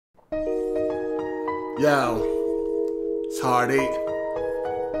Yo, it's Hard 8.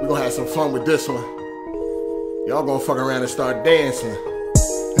 We gonna have some fun with this one. Y'all gonna fuck around and start dancing.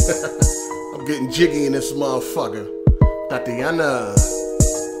 I'm getting jiggy in this motherfucker. Tatiana,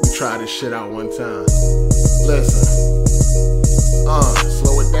 we try this shit out one time. Listen,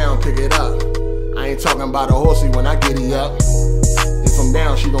 slow it down, pick it up. I ain't talking about a horsey when I get it up. If I'm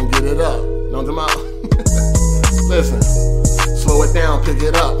down, she gon' get it up. Know what I'm out? Listen, slow it down, pick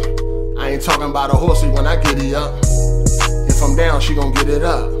it up. I ain't talking about a horsey when I get it up. If I'm down, she gon' get it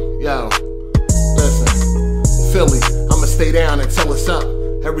up. Yo, listen, Philly, I'ma stay down until it's up.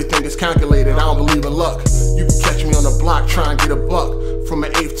 Everything is calculated, I don't believe in luck. You can catch me on the block, try and get a buck. From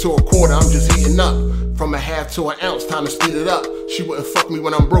an eighth to a quarter, I'm just heating up. From a half to an ounce, time to speed it up. She wouldn't fuck me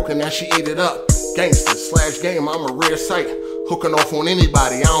when I'm broken, now she ate it up. Gangster / game, I'm a rare sight. Hooking off on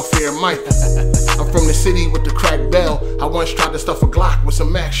anybody, I don't fear Mike. I'm from the city with the crack bell. I once tried to stuff a Glock with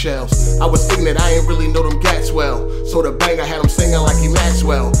some Mac shells. I was ignorant, I ain't really know them gats well. So the banger had him singing like he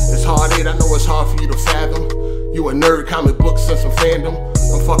Maxwell. It's Hard 8, I know it's hard for you to fathom. You a nerd, comic books and some fandom.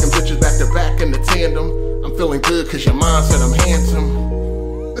 I'm fucking bitches back to back in the tandem. I'm feeling good cause your mom said I'm handsome.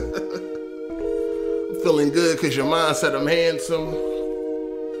 I'm feeling good cause your mom said I'm handsome.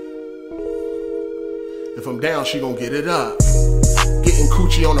 If I'm down, she gon' get it up. Getting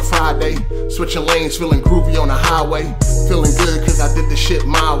coochie on a Friday. Switching lanes, feeling groovy on the highway. Feeling good cause I did the shit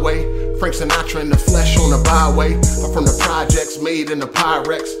my way. Frank Sinatra in the flesh on the byway. I'm from the projects, made in the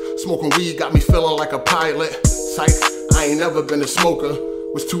Pyrex. Smoking weed got me feeling like a pilot. Psych, I ain't never been a smoker.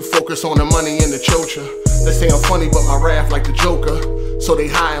 Was too focused on the money and the chocha. They say I'm funny but my wrath like the Joker. So they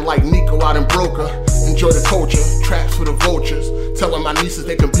highin' like Nico out in Broker. Enjoy the culture, traps for the vultures. Telling my nieces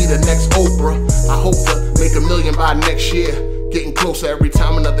they can be the next Oprah. I hope to make $1 million by next year. Getting closer every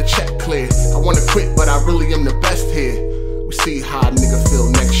time another check clear. I wanna quit but I really am the best here. We see how a nigga feel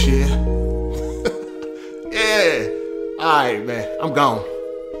next year. Yeah, alright man, I'm gone.